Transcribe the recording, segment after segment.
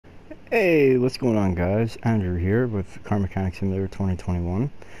Hey, what's going on, guys? Andrew here with Car Mechanic Simulator 2021.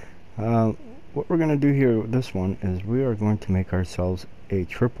 Uh, what we're going to do here with this one is we are going to make ourselves a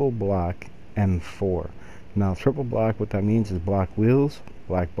triple black M4. Now, triple black, what that means is black wheels,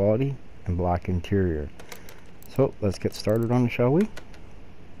 black body, and black interior. So, let's get started on it, shall we?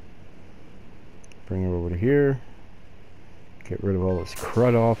 Bring it over to here. Get rid of all this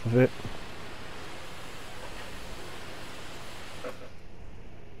crud off of it.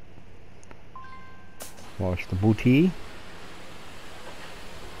 Wash the booty.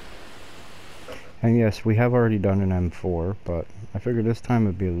 And yes, we have already done an M4, but I figured this time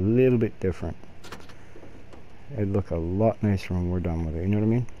it'd be a little bit different. It'd look a lot nicer when we're done with it, you know what I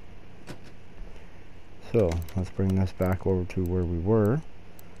mean? So, let's bring this back over to where we were.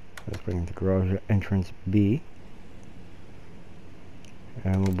 Let's bring it to garage entrance B.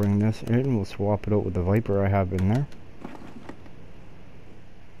 And we'll bring this in, we'll swap it out with the Viper I have in there.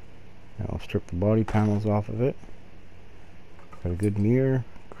 And I'll strip the body panels off of it. Got a good mirror,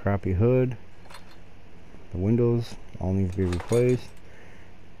 crappy hood. The windows all need to be replaced.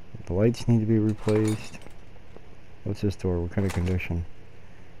 The lights need to be replaced. What's this door? What kind of condition?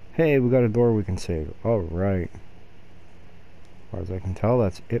 Hey, we got a door we can save. Alright. As far as I can tell,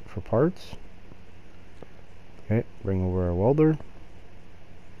 that's it for parts. Okay, bring over our welder.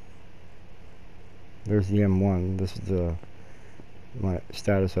 There's the M1. This is my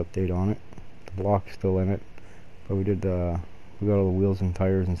status update on it. The block's still in it, but we got all the wheels and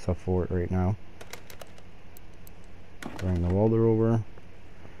tires and stuff for it right now. Bring the welder over,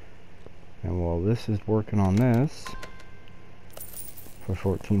 and while this is working on this for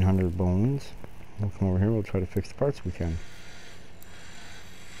 1400 bones, we'll come over here, we'll try to fix the parts we can.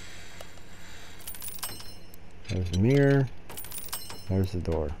 There's the mirror, there's the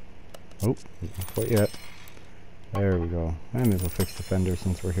door. Oh, not quite yet. There we go. I may as well fix the fender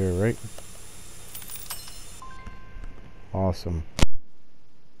since we're here, right? Awesome.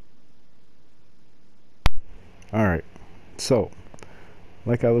 Alright, so,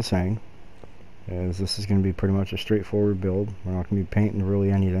 like I was saying, this is going to be pretty much a straightforward build. We're not going to be painting really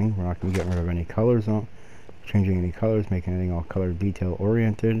anything. We're not going to be getting rid of any colors on, changing any colors, making anything all color detail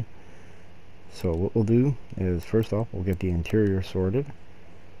oriented. So what we'll do is, first off, we'll get the interior sorted.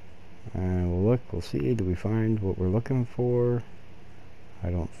 And we'll look, we'll see, do we find what we're looking for?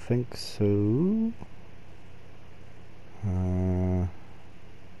 I don't think so.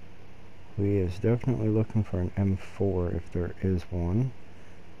 We is definitely looking for an M4 if there is one,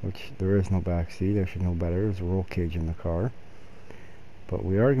 which there is no backseat. I should know better. There's a roll cage in the car. But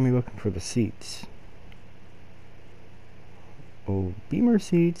we are going to be looking for the seats. Oh, Beamer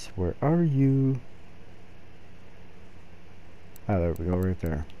seats, where are you? Ah, there we go, right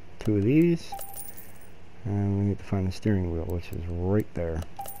there. Two of these. And we need to find the steering wheel, which is right there.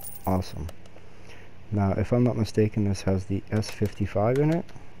 Awesome. Now, if I'm not mistaken, this has the S55 in it.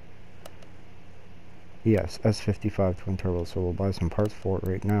 Yes, S55 twin turbo, so we'll buy some parts for it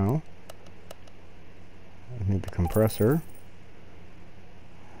right now. I need the compressor.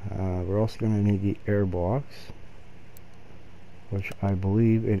 We're also going to need the air box, which I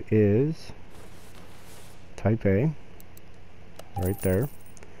believe it is Type A, right there.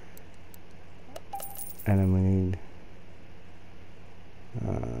 And then we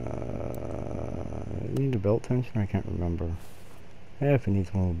need a belt tension. I can't remember. Yeah, if it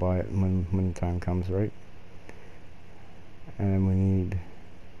needs one, we'll buy it when the time comes, right? And then we need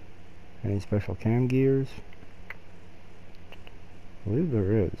any special cam gears. I believe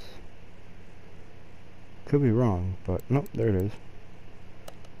there is. Could be wrong, but nope, there it is.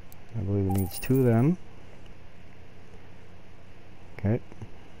 I believe it needs 2 of them. Okay.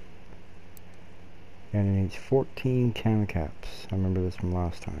 And it needs 14 cam caps. I remember this from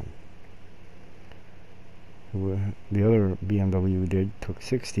last time. The other BMW we did took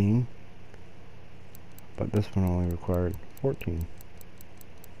 16, but this one only required 14.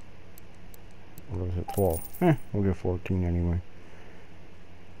 Or was it 12? We'll get 14 anyway.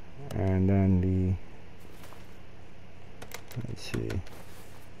 And then let's see,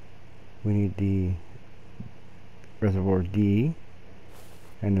 we need the reservoir D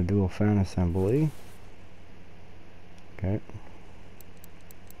and the dual fan assembly. Okay.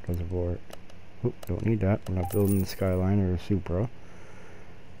 Reservoir. Oop, don't need that. We're not building the Skyline or a Supra.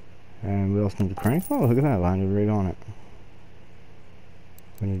 And we also need the crank. Oh, look at that. Landed right on it.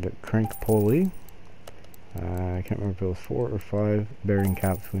 We need the crank pulley. I can't remember if it was 4 or 5 bearing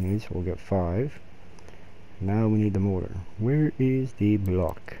caps we need, so we'll get 5. Now we need the motor. Where is the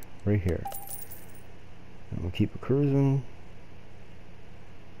block? Right here. And we'll keep it cruising.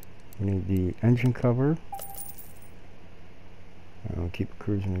 We need the engine cover. I'll keep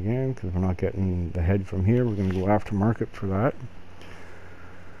cruising again because we're not getting the head from here. We're going to go aftermarket for that.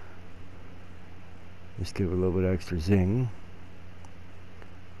 Just give it a little bit extra zing.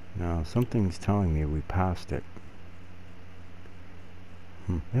 Now something's telling me we passed it.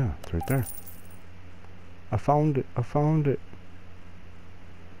 Yeah, it's right there. I found it. I found it.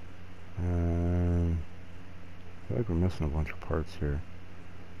 I feel like we're missing a bunch of parts here.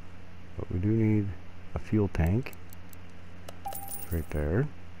 But we do need a fuel tank. It's right there.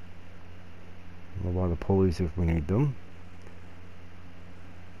 A lot of pulleys if we need them.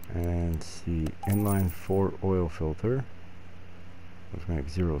 And the inline 4 oil filter. Which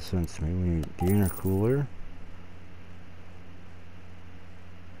makes 0 sense to me. We need the intercooler.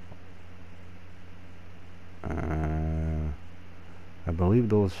 I believe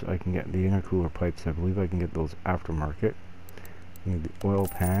those I can get the intercooler pipes. I believe I can get those aftermarket. We need the oil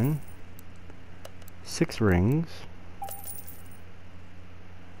pan. 6 rings.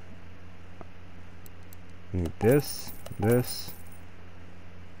 We need this, this,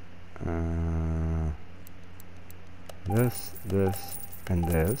 this, and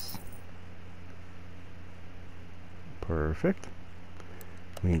this. Perfect.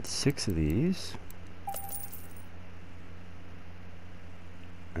 We need 6 of these.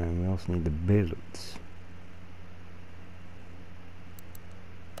 And we also need the billets.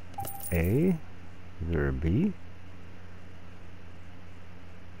 A. Is there a B?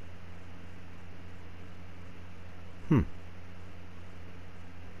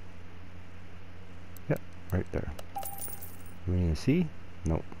 Yep, right there. Do we need a C?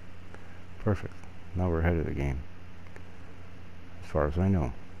 Nope. Perfect. Now we're ahead of the game. As far as I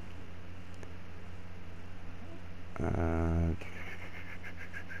know.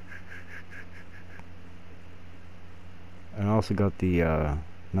 And I also got the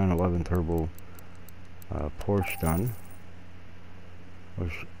 911 turbo Porsche done,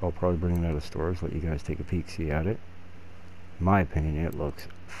 which I'll probably bring it out of stores, let you guys take a peek, see at it. In my opinion, it looks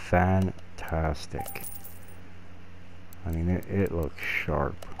fantastic. I mean, it looks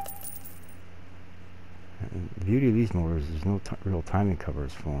sharp. And the beauty of these motors, there's no real timing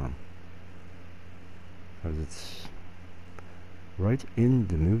covers for them, because it's right in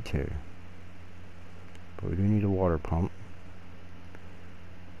the motor. But we do need a water pump,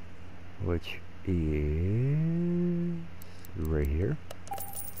 which is right here.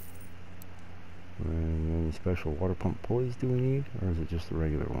 And any special water pump pulleys do we need, or is it just the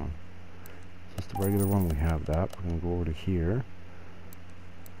regular one? Just the regular one. We have that. We're going to go over to here.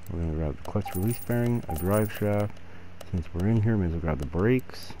 We're going to grab the clutch release bearing, a drive shaft. Since we're in here, may as well grab the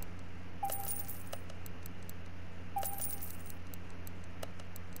brakes.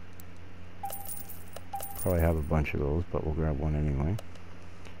 Probably have a bunch of those, but we'll grab one anyway.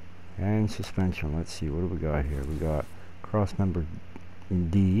 And suspension. Let's see, what do we got here? We got cross member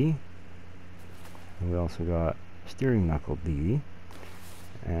D. And we also got steering knuckle D.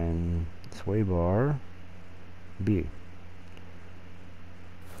 And sway bar B.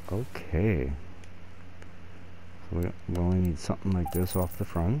 Okay. So we only need something like this off the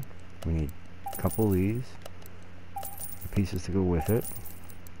front. We need a couple of these. The pieces to go with it.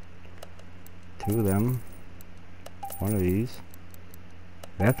 2 of them. 1 of these.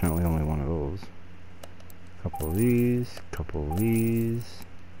 Definitely only 1 of those. Couple of these. Couple of these.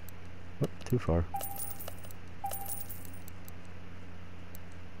 Oh, too far.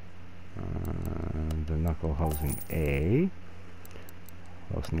 The knuckle housing A.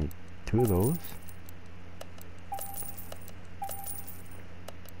 We also need 2 of those.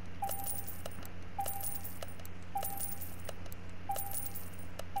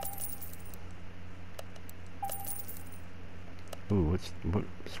 Ooh, what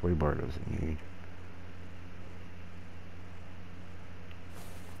sway bar does it need?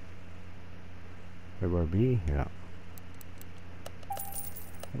 Sway bar B? Yeah.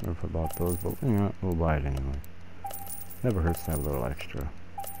 I don't know if I bought those, but you know, we'll buy it anyway. Never hurts to have a little extra.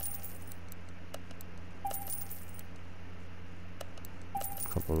 A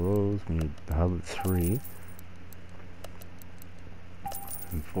couple of those. We need the hub at 3.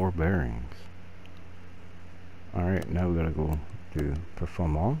 And 4 bearings. Alright, now we gotta go to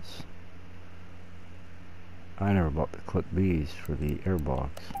performance. I never bought the clip B's for the airbox.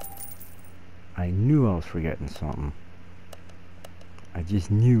 I knew I was forgetting something. I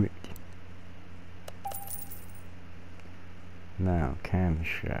just knew it. Now,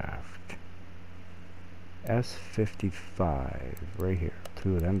 camshaft. S55, right here.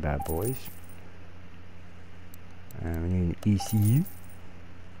 2 of them bad boys. And we need an ECU.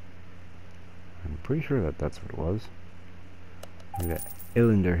 I'm pretty sure that that's what it was. We got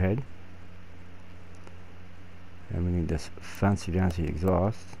cylinder head. And we need this fancy dancy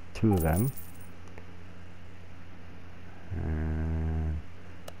exhaust, 2 of them. And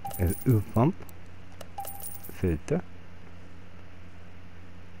an oil pump, filter.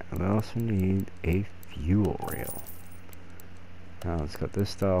 And we also need a fuel rail. Now it's got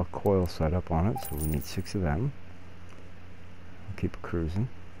this style coil set up on it, so we need 6 of them. I'll keep it cruising.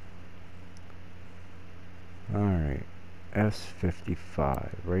 Alright, S55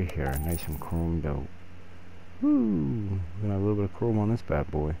 right here, nice and chromed out. Woo! Got a little bit of chrome on this bad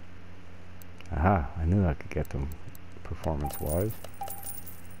boy. Aha, I knew I could get them performance wise.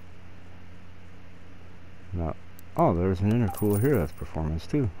 Now, oh, there's an intercooler here that's performance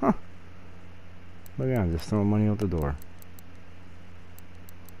too. Huh. Look at that, I'm just throwing money out the door.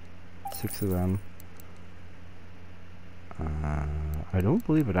 6 of them. I don't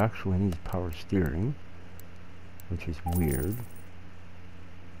believe it actually needs power steering, which is weird.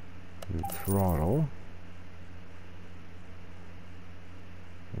 And throttle.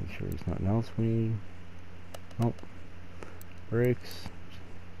 Make sure there's nothing else we need. Nope. Brakes.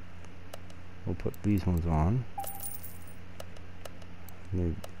 We'll put these ones on.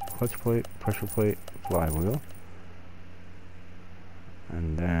 Need clutch plate, pressure plate, flywheel.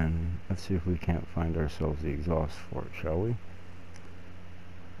 And then let's see if we can't find ourselves the exhaust for it, shall we?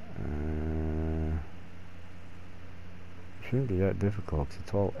 Shouldn't be that difficult, 'cause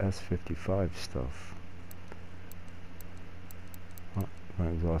it's all S55 stuff. Oh,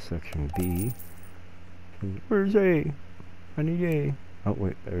 exhaust section B. Where's A? I need A. Oh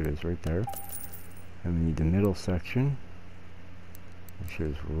wait, there it is, right there. And we need the middle section, which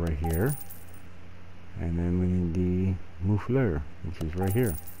is right here. And then we need the muffler, which is right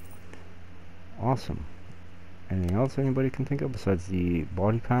here. Awesome. Anything else anybody can think of besides the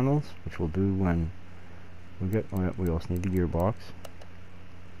body panels, which we'll do when we get, we also need the gearbox,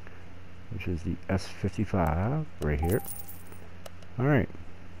 which is the S55 right here. Alright.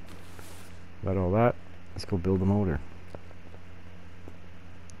 Got all that. Let's go build the motor.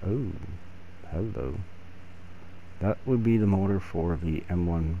 Oh, hello. That would be the motor for the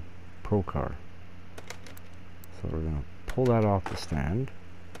M1 Pro car. So we're going to pull that off the stand,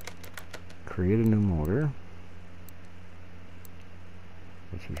 create a new motor,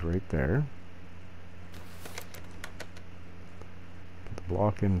 which is right there. Put the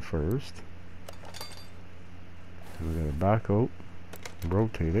block in first. And we're going to back out,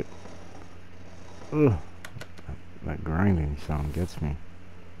 rotate it. Ugh, that grinding sound gets me.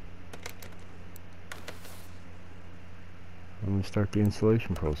 And we start the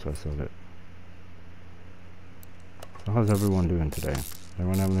installation process of it. So how's everyone doing today?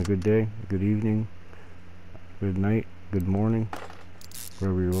 Everyone having a good day, good evening, good night, good morning,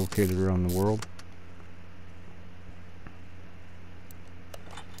 wherever you're located around the world?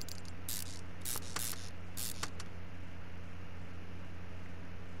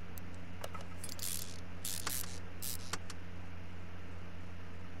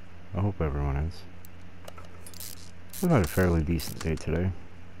 I hope everyone is. We've had a fairly decent day today.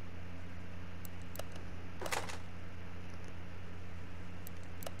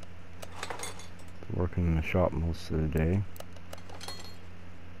 Working in the shop most of the day.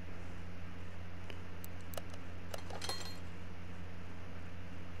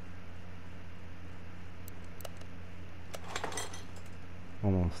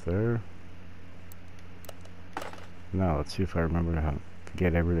 Almost there. Now let's see if I remember how to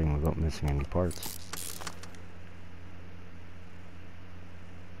get everything without missing any parts.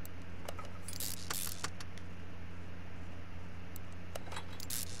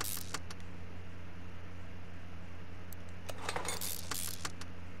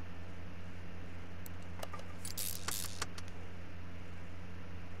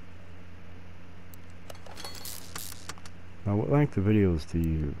 Now, what length of videos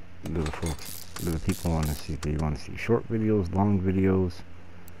do the folks, do the people want to see? Do you want to see short videos, long videos?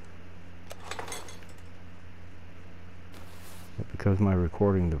 But because my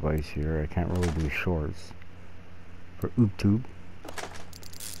recording device here, I can't really do shorts for YouTube.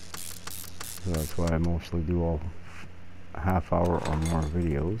 So that's why I mostly do all half-hour or more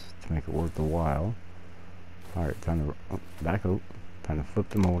videos to make it worth the while. Alright, time to back out. Time to flip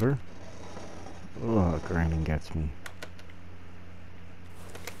the motor. Ugh, grinding gets me.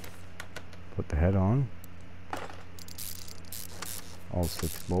 Put the head on. All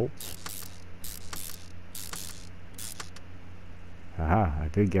 6 bolts. Aha, I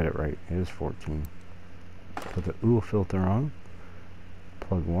did get it right. It is 14. Put the oil filter on.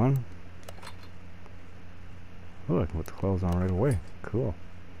 Plug 1. Oh, I can put the clothes on right away. Cool.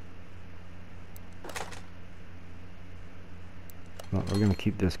 Well, we're going to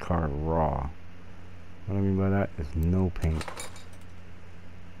keep this car raw. What I mean by that is no paint.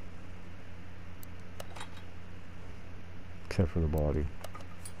 Except for the body.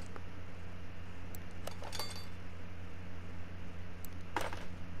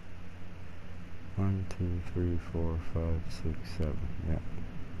 One, two, three, four, 5, 6, 7. Yeah.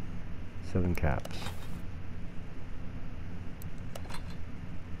 7 caps.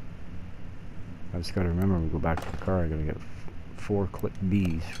 I just gotta remember when we go back to the car, I gotta get 4 clip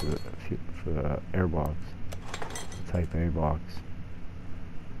B's for the airbox. Type A box.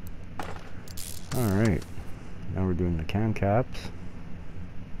 Alright. Now we're doing the cam caps.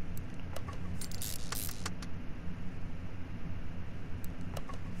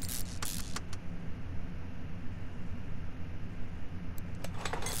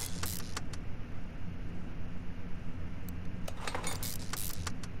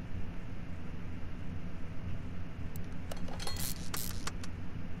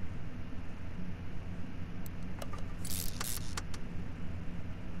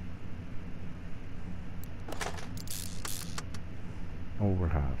 Over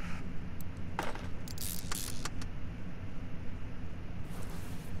half.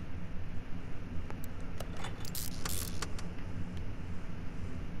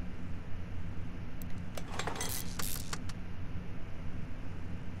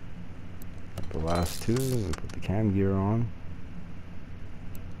 The last two, we put the cam gear on.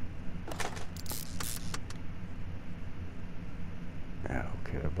 Yeah,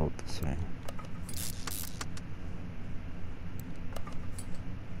 okay, they're both the same.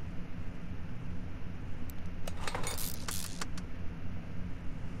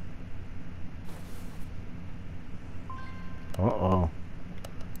 Uh-oh.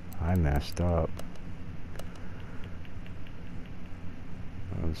 I messed up.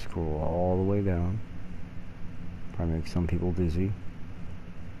 I'll scroll all the way down. Probably make some people dizzy.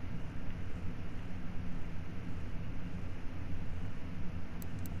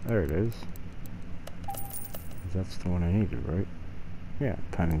 There it is. That's the one I needed, right? Yeah,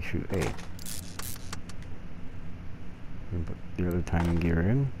 timing shoot A. And put the other timing gear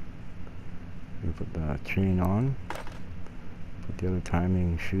in. And put the chain on. Put the other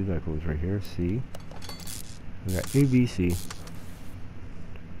timing shoe that goes right here, C. We got A, B, C.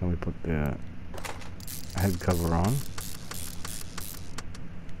 Then we put the head cover on.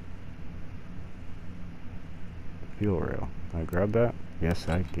 Fuel rail. I grabbed that? Yes,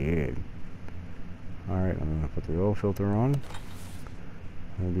 I did. Alright, I'm going to put the oil filter on.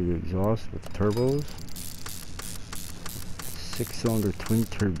 I'm going to do the exhaust with the turbos. 6-cylinder twin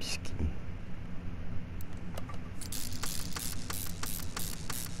turbski.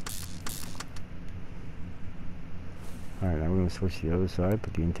 Alright, now we're going to switch to the other side,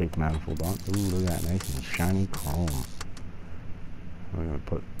 put the intake manifold on. Ooh, look at that nice and shiny chrome. We're going to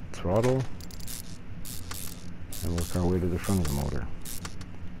put throttle and work our way to the front of the motor.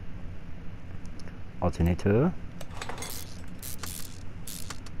 Alternator.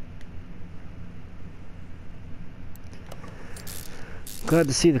 Glad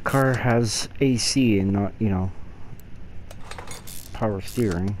to see the car has AC and not, you know, power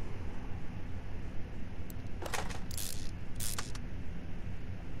steering.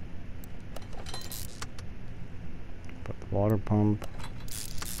 Put the water pump.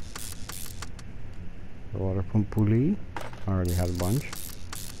 The water pump pulley. I already had a bunch.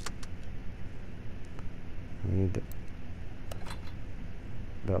 We need the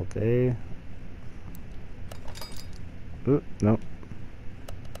belt A. Oop, nope.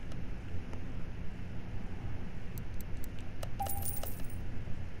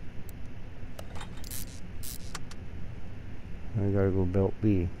 I gotta go belt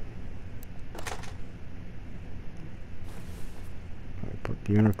B. I put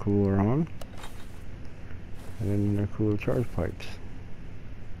the intercooler on, and then the intercooler charge pipes.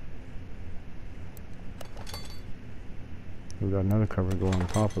 We've got another cover going on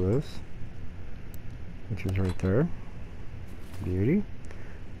top of this, which is right there. Beauty.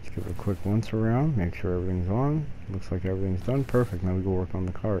 Let's give it a quick once around, make sure everything's on. Looks like everything's done. Perfect. Now we go work on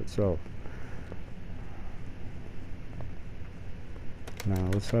the car itself. Now,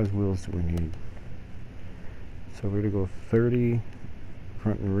 what size wheels do we need? So we're going to go 30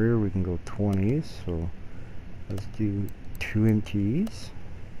 front and rear. We can go 20s. So let's do 20s.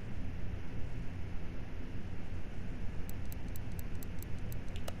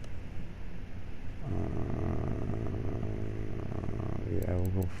 Yeah,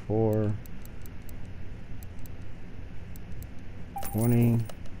 we'll go 4, 20.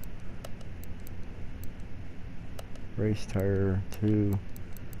 Race tire 2,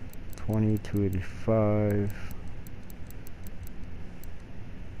 20, 285.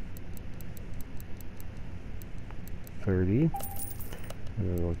 30.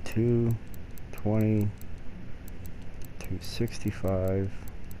 We're gonna go 220, 265.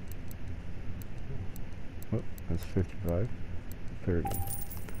 Oh, that's 55. 30.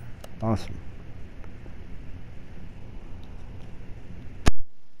 Awesome.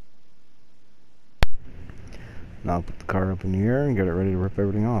 Now I'll put the car up in the air and get it ready to rip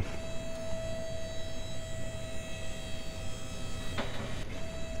everything off.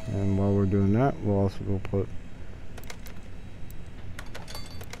 And while we're doing that, we'll also go put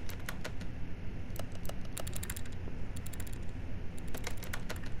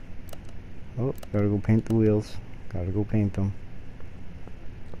oh, gotta go paint the wheels. Gotta go paint them.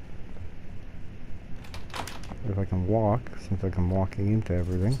 If I can walk, since I'm walking into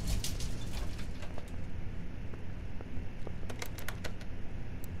everything.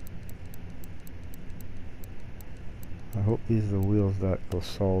 I hope these are the wheels that go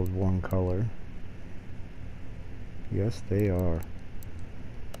solid one color. Yes, they are.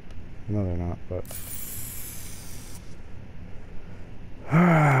 No, they're not, but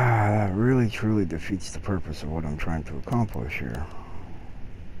that really truly defeats the purpose of what I'm trying to accomplish here.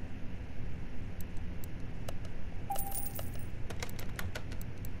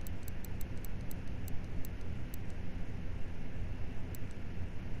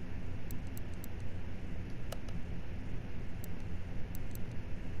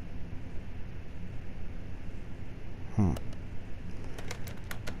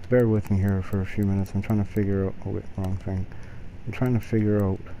 Bear with me here for a few minutes. I'm trying to figure out, oh wait, wrong thing. I'm trying to figure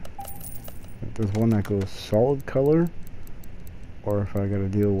out if there's one that goes solid color, or if I gotta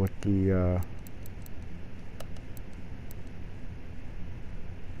deal with the,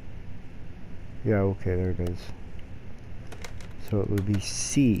 yeah, okay, there it is. So it would be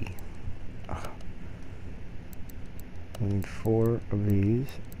C. Ugh. We need 4 of these,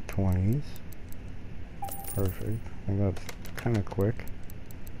 20s. Perfect. I think that's kind of quick.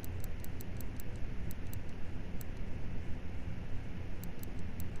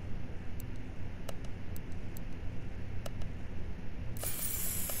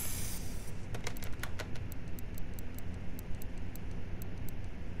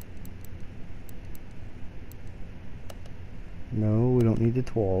 No, we don't need the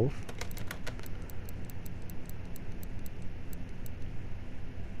 12.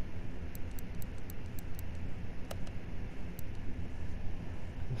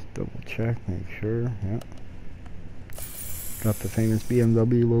 Just double check, make sure, yeah. Got the famous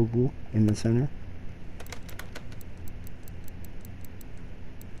BMW logo in the center.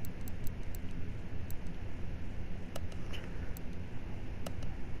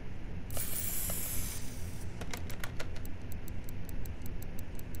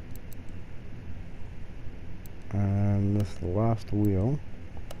 And this is the last wheel.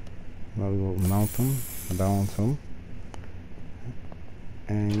 Now we will mount them, balance them,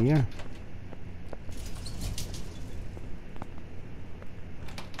 and yeah.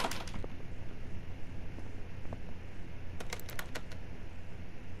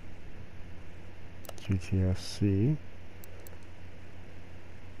 GTS C.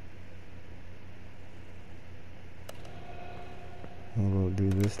 We'll do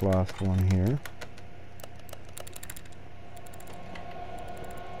this last one here.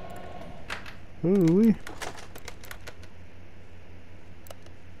 Ooh-wee.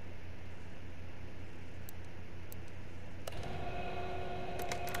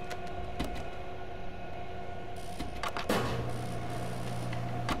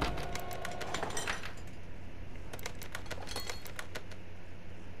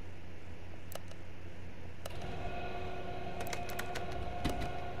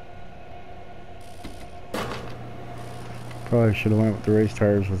 Probably should have went with the race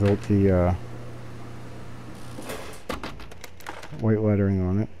tires without the white lettering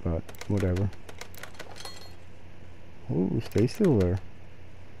on it, but whatever. Ooh, stay still there.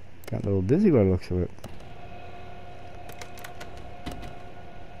 Got a little dizzy by the looks of it.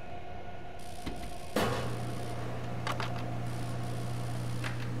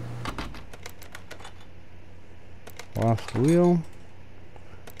 Last wheel.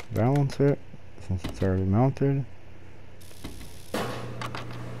 Balance it since it's already mounted.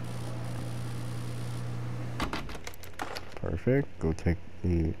 Perfect. Go take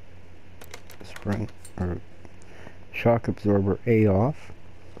the spring or shock absorber A off.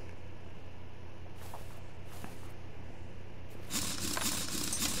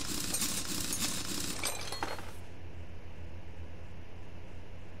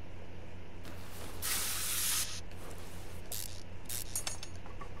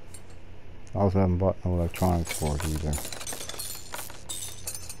 I also haven't bought no electronics for it either.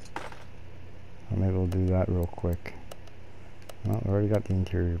 Maybe we'll do that real quick. Well, I already got the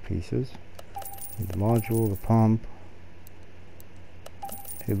interior pieces. Need the module, the pump,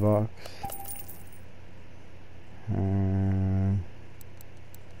 a box, and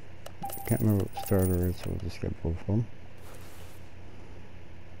can't remember what starter is, so we'll just get both of them.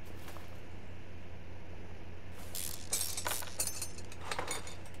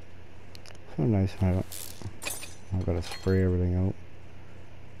 So nice. I've got to spray everything out.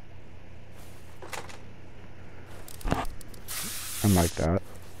 I like that.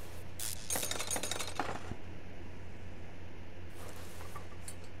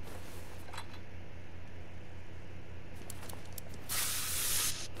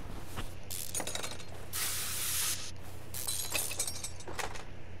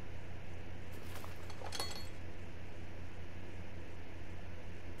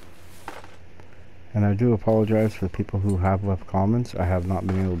 And I do apologize for the people who have left comments. I have not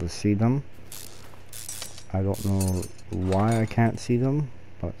been able to see them. I don't know why I can't see them,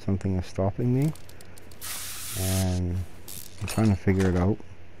 but something is stopping me. And I'm trying to figure it out.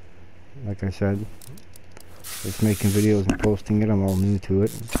 Like I said, just making videos and posting it, I'm all new to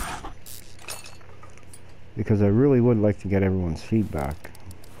it. Because I really would like to get everyone's feedback.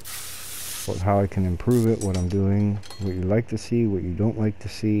 About how I can improve it, what I'm doing, what you like to see, what you don't like to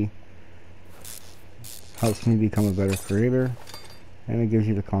see. Helps me become a better creator, and it gives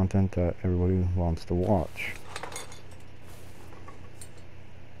you the content that everybody wants to watch.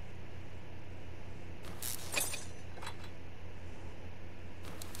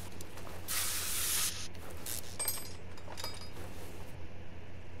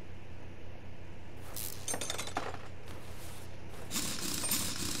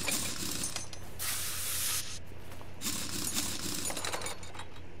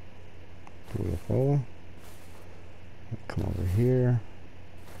 Beautiful. Come over here.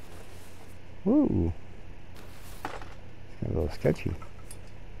 Woo! It's a little sketchy.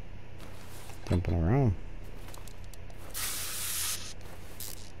 Jumping around.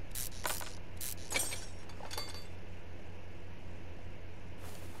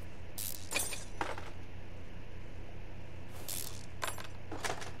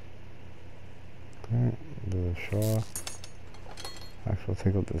 Okay, the shock. Actually, I'll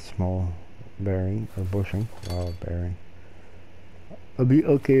take out the small bearing or bushing. Wow, bearing. I'll be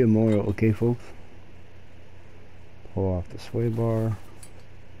okay tomorrow, okay folks? Pull off the sway bar.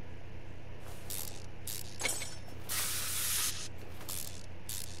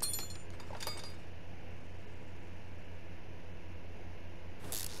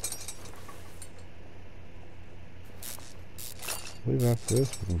 I believe after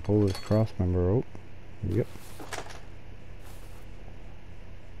this we can pull this cross member out. Yep.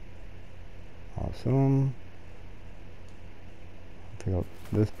 Awesome. Take out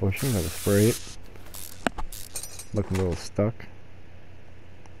this bushing, gotta spray it. Looking a little stuck.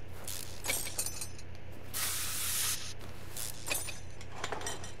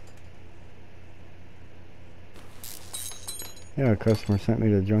 Yeah, a customer sent me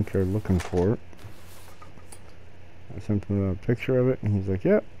to the junkyard looking for it. I sent him a picture of it and he's like,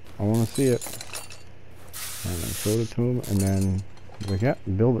 yep, I want to see it. And I showed it to him and then he's like, yeah,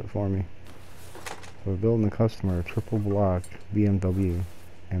 build it for me. So we're building the customer a triple block BMW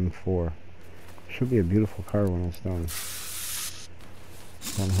M4. Should be a beautiful car when it's done.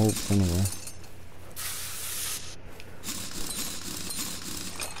 One hopes anyway.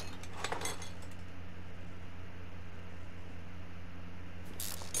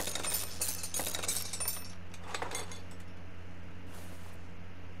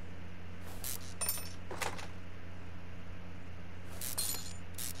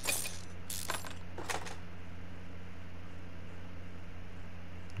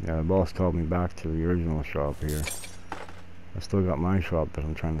 Yeah, the boss called me back to the original shop here. I still got my shop that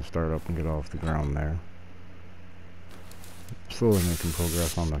I'm trying to start up and get off the ground there. Slowly making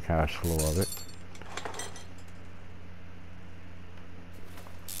progress on the cash flow of it.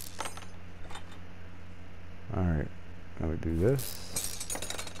 Alright, now we do this.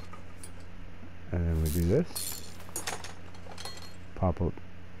 And then we do this. Pop out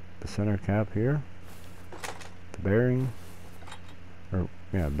the center cap here. The bearing. Or,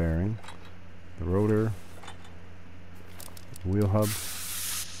 yeah, bearing. The rotor. Wheel hub.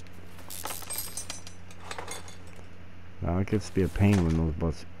 Now it gets to be a pain when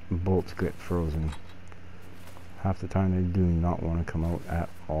those bolts get frozen. Half the time they do not want to come out at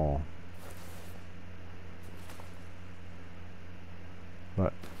all.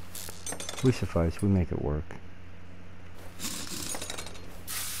 But we suffice, we make it work.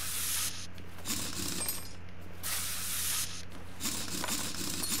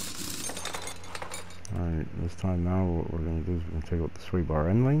 Alright, this time now, what we're going to do is we're going to take out the sway bar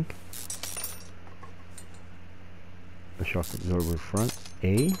end link, the shock absorber front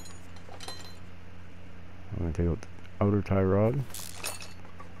A. I'm going to take out the outer tie rod,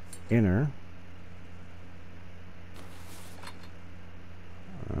 inner,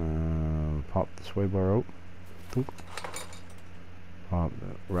 pop the sway bar out, pop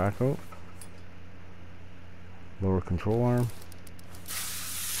the rack out, lower control arm,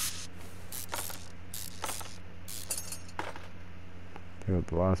 take out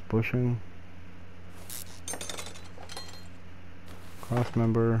the last bushing, cross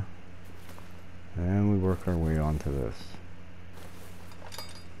member, and we work our way onto this.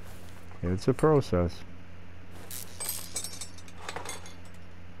 It's a process.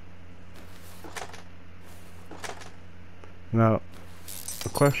 Now, the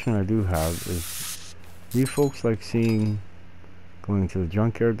question I do have is, do you folks like going to the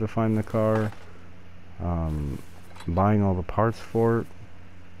junkyard to find the car, buying all the parts for it,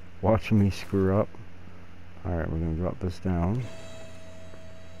 watching me screw up? Alright, we're going to drop this down.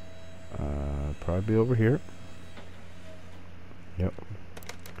 Probably over here. Yep.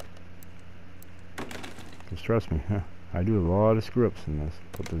 Just trust me, I do a lot of screw ups in this.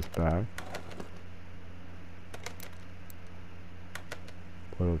 Put this back.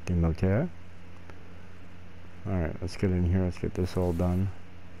 Put out the motor. Alright, let's get in here, let's get this all done.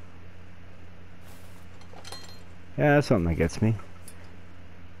 Yeah, that's something that gets me.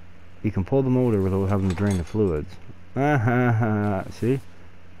 You can pull the motor without having to drain the fluids. See?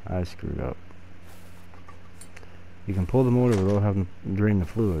 I screwed up. You can pull the motor without having to drain the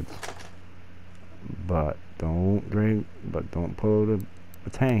fluids. But don't pull out a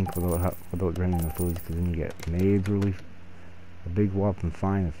tank without draining the fluids, because then you get majorly a big whopping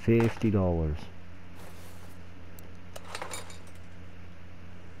fine of $50.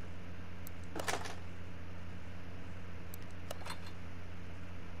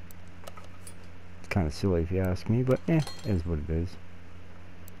 It's kind of silly if you ask me, but it is what it is.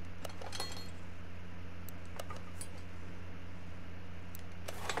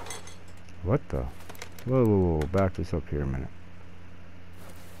 What the? Whoa, back this up here a minute.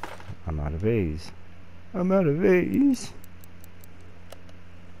 I'm out of A's. I'm out of A's.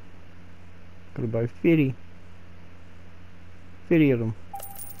 Gotta buy 50. 50 of them.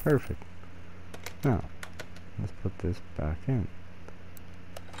 Perfect. Now, let's put this back in.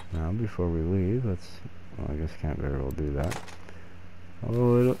 Now, before we leave, well, I guess can't very well do that.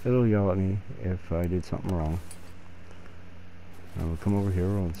 Although it'll yell at me if I did something wrong. Now we'll come over here,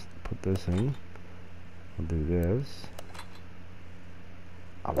 we'll put this in. We'll do this.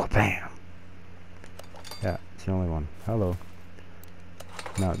 Oh, bam! Yeah, it's the only one. Hello.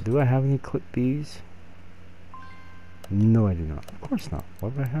 Now, do I have any clip B's? No, I do not. Of course not. Why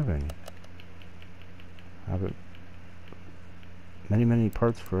would I have any? I have many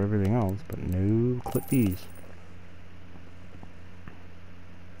parts for everything else, but no clip B's.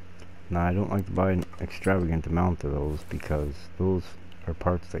 Now, I don't like to buy an extravagant amount of those, because those are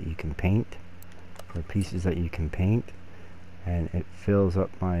parts that you can paint, or pieces that you can paint, and it fills up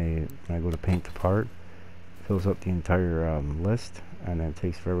when I go to paint the part, it fills up the entire list, and then it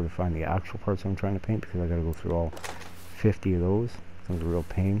takes forever to find the actual parts I'm trying to paint, because I gotta go through all 50 of those. It becomes a real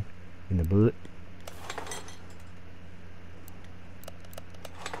pain in the butt.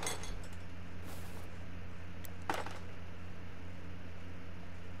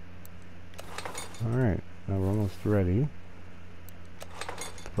 Alright, now we're almost ready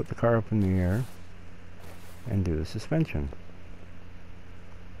to put the car up in the air and do the suspension.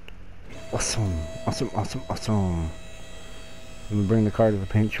 Awesome, awesome, awesome, awesome. When we bring the car to the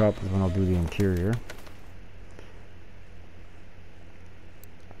paint shop is when I'll do the interior.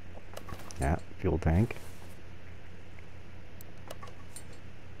 Yeah, fuel tank.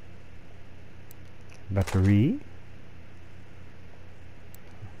 Battery.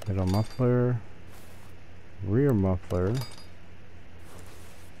 Middle muffler. Rear muffler.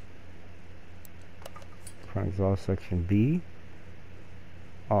 Front exhaust section B.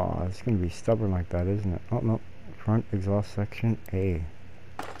 Oh, it's going to be stubborn like that, isn't it? Oh, no. Front exhaust section A.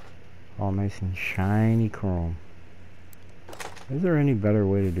 All nice and shiny chrome. Is there any better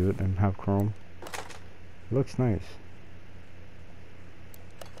way to do it than have chrome? It looks nice.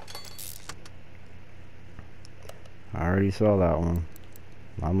 I already saw that one.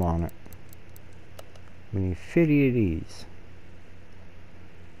 I'm on it. We need 50 of these.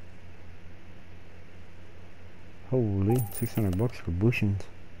 Holy, 600 bucks for bushings.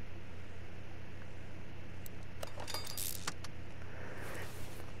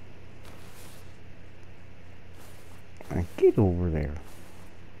 Get over there.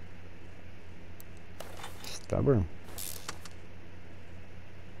 stubborn.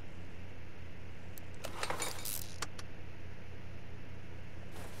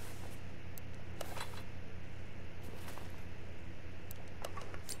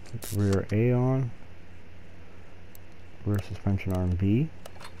 Put the rear A on. Rear suspension arm B.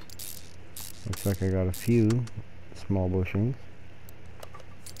 Looks like I got a few small bushings.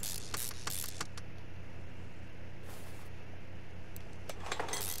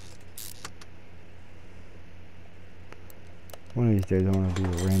 One of these days I want to do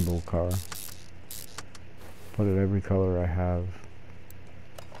a rainbow car. Put it every color I have.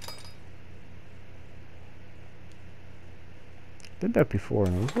 Did that before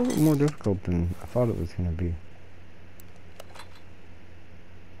and it was a little bit more difficult than I thought it was going to be.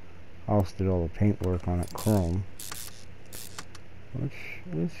 I also did all the paint work on it chrome, which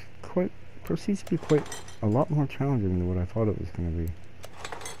is proceeds to be quite a lot more challenging than what I thought it was going to be.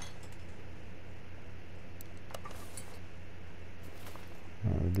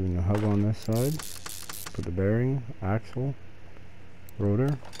 Doing the hub on this side. Put the bearing, axle,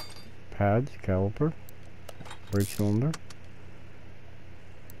 rotor, pads, caliper, brake cylinder.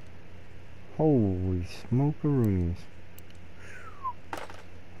 Holy smokeroonies.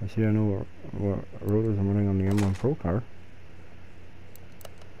 I see I know what rotors I'm running on the M1 Pro car.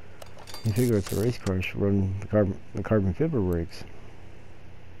 You figure it's a race car, I should run the carbon fiber brakes.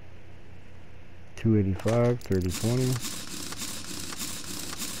 285, 3020.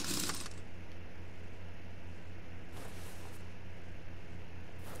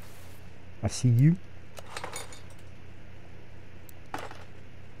 I see you.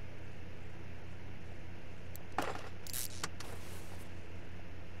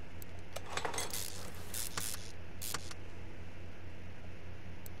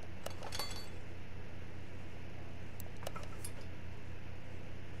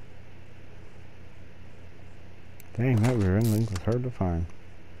 Dang, that rear end link was hard to find.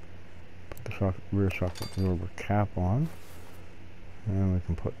 Put the rear shock absorber cap on. And we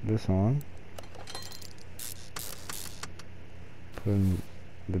can put this on. Put in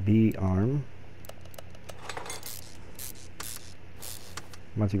the B arm.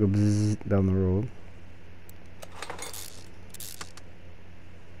 I'm about to go bzzz down the road.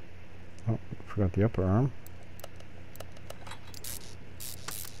 Oh, forgot the upper arm.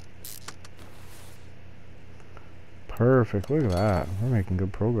 Perfect, look at that. We're making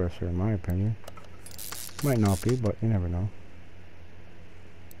good progress here in my opinion. Might not be, but you never know.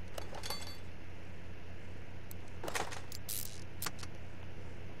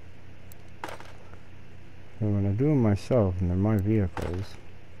 And when I do them myself and they're my vehicles,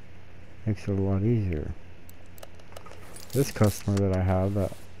 makes it a lot easier. This customer that I have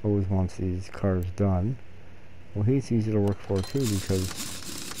that always wants these cars done, well, he's easy to work for too because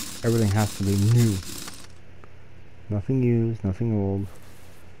everything has to be new. Nothing used, nothing old.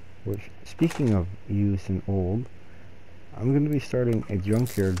 Which, speaking of used and old, I'm going to be starting a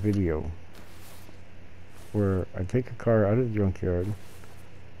junkyard video where I take a car out of the junkyard,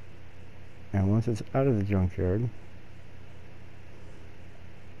 and once it's out of the junkyard,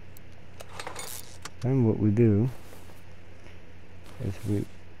 then what we do is we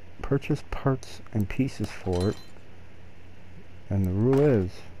purchase parts and pieces for it, and the rule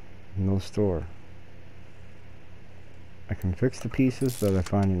is no store. I can fix the pieces that I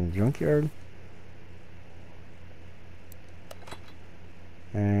find in the junkyard,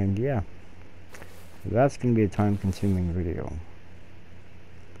 and yeah, that's going to be a time-consuming video.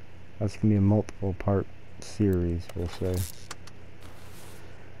 That's going to be a multiple part series, we'll say.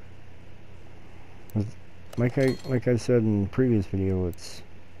 Like I said in the previous video, it's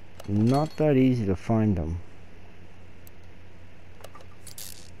not that easy to find them.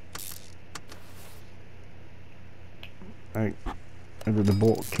 I did the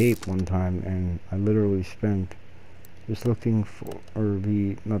Bolt Cape one time, and I literally spent just looking for,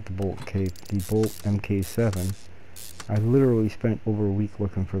 not the Bolt Cape, the Bolt MK7. I literally spent over a week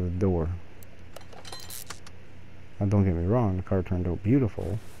looking for the door. Now don't get me wrong, the car turned out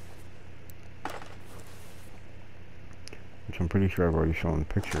beautiful, which I'm pretty sure I've already shown the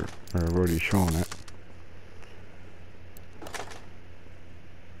picture, or I've already shown it.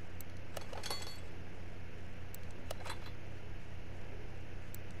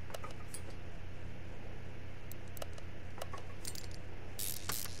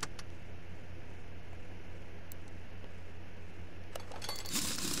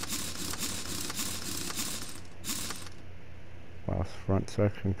 Last front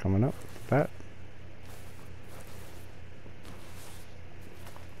section coming up with that.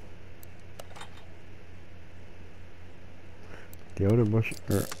 The outer bush,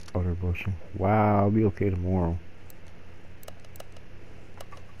 or outer bushing. Wow, I'll be okay tomorrow.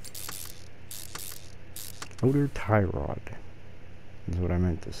 Outer tie rod is what I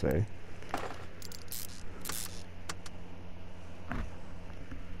meant to say.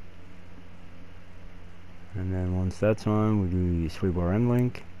 And then once that's on, we do the sway bar end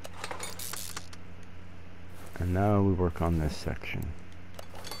link. And now we work on this section.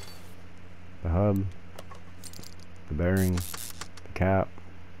 The hub, the bearing, the cap,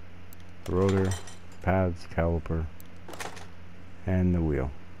 the rotor, pads, caliper, and the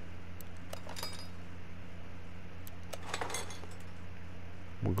wheel.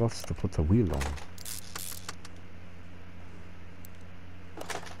 We got to put the wheel on.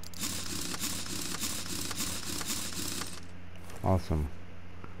 Awesome.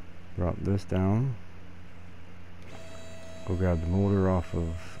 Drop this down. Go grab the motor off of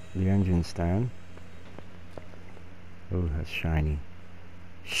the engine stand. Oh, that's shiny.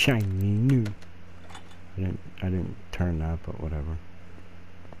 Shiny new. I didn't turn that, but whatever.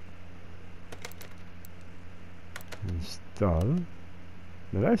 Install.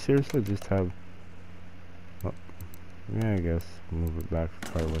 Did I seriously just have... Oh, yeah, I guess. Move it back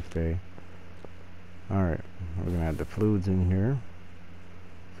for car lift A. Alright, we're gonna add the fluids in here.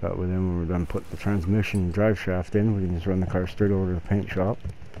 So that way then when we're done putting the transmission and drive shaft in, we can just run the car straight over to the paint shop.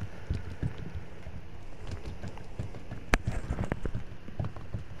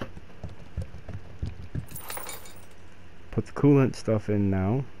 Put the coolant stuff in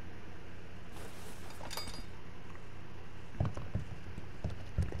now.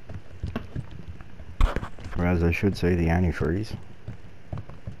 Or as I should say, the antifreeze.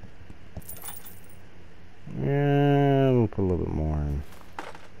 Yeah, we'll put a little bit more in.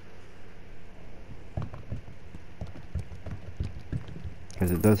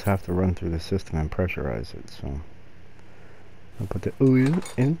 Because it does have to run through the system and pressurize it, so I'll put the oil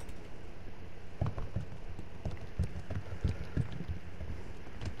in.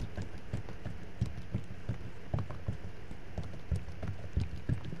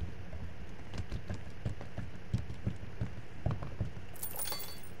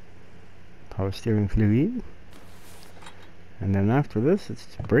 Power steering fluid. And then after this, it's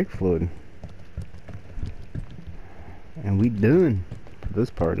brake fluid. And we done. For this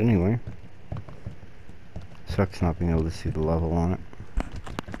part anyway. Sucks not being able to see the level on it.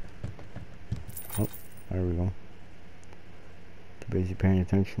 Oh, there we go. Too busy paying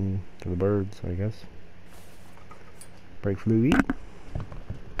attention to the birds, I guess. Brake fluid.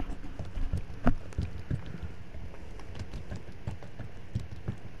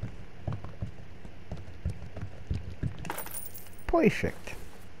 Perfect.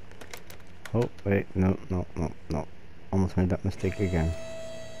 Oh, wait, no. Almost made that mistake again.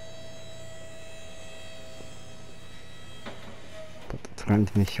 Put the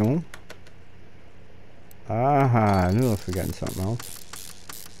transmission. Aha, I knew I was forgetting something else.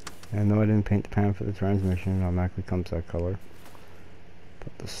 And no, I didn't paint the pan for the transmission. It automatically comes that color.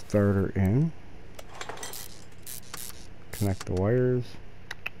 Put the starter in. Connect the wires.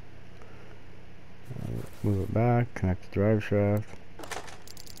 Move it back, connect the drive shaft.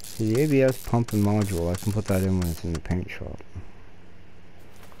 See, the ABS pump and module, I can put that in when it's in the paint shop.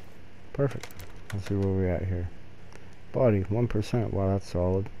 Perfect. Let's see where we're at here. Body, 1%. Wow, that's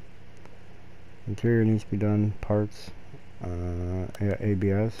solid. Interior needs to be done. Parts, yeah,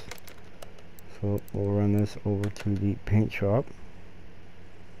 ABS. So we'll run this over to the paint shop.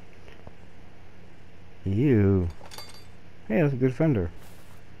 Ew. Hey, that's a good fender.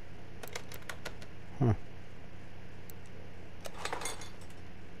 Huh.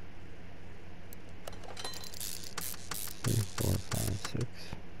 Three, 4, 5, 6.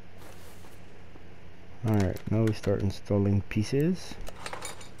 Alright, now we start installing pieces.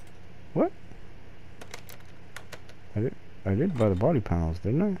 What? I did buy the body panels,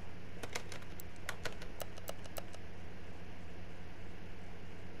 didn't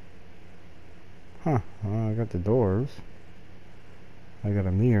I? Huh. I got the doors. I got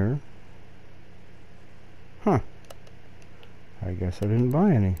a mirror. Huh. I guess I didn't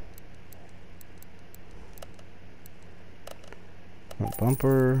buy any. Front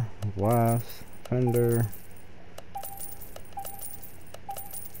bumper, glass, fender.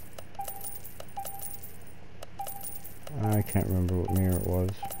 I can't remember what mirror it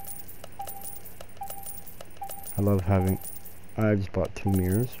was. I love having... I just bought 2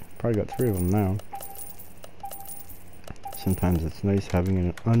 mirrors. Probably got 3 of them now. Sometimes it's nice having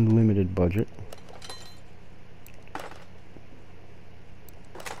an unlimited budget.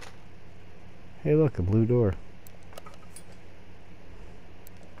 Hey look, a blue door.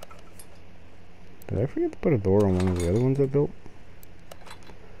 Did I forget to put a door on one of the other ones I built?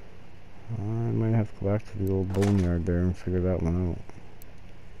 have to go back to the old boneyard there and figure that one out.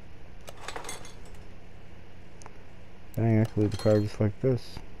 Dang, I could leave the car just like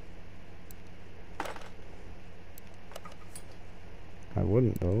this. I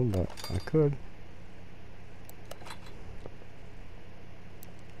wouldn't though, but I could.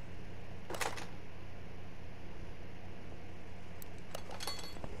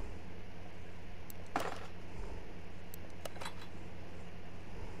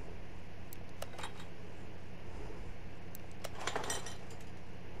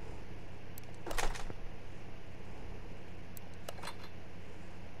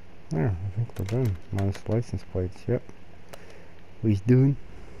 There, I think we're done. Minus license plates, yep. We's doing.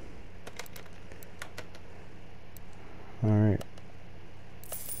 Alright.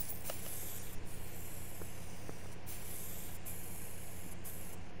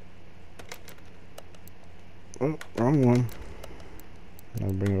 Oh, wrong one.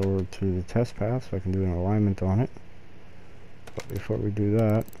 I'll bring it over to the test path so I can do an alignment on it. But before we do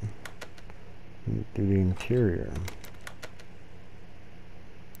that, do the interior.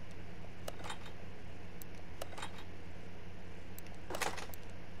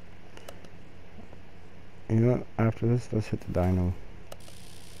 You know what, after this, let's hit the dyno.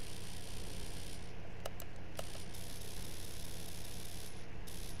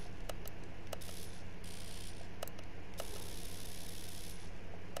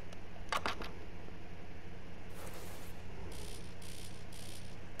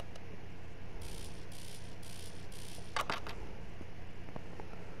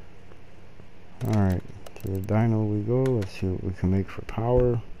 Alright, to the dyno we go. Let's see what we can make for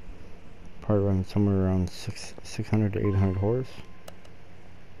power. Probably run somewhere around 600 to 800 horse.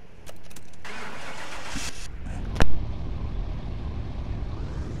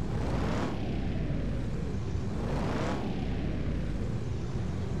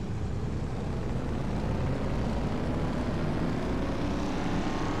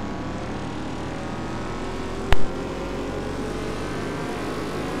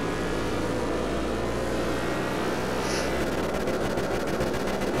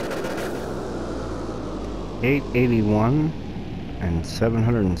 .881 and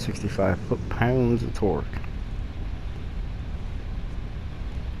 765 foot-pounds of torque.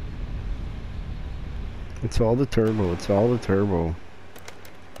 It's all the turbo, it's all the turbo.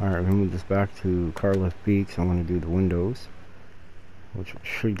 Alright, we're going to move this back to car lift B because I want to do the windows, which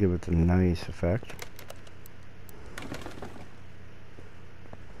should give it a nice effect.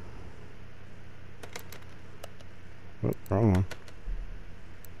 Oh, wrong one.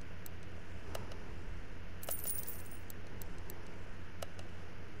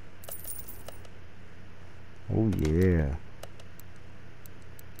 Oh yeah.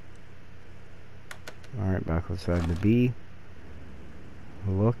 Alright, back outside the B.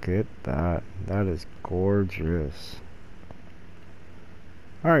 Look at that. That is gorgeous.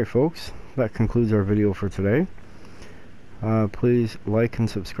 Alright folks, that concludes our video for today. Please like and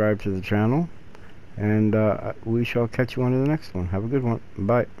subscribe to the channel. And we shall catch you on to the next one. Have a good one.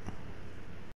 Bye.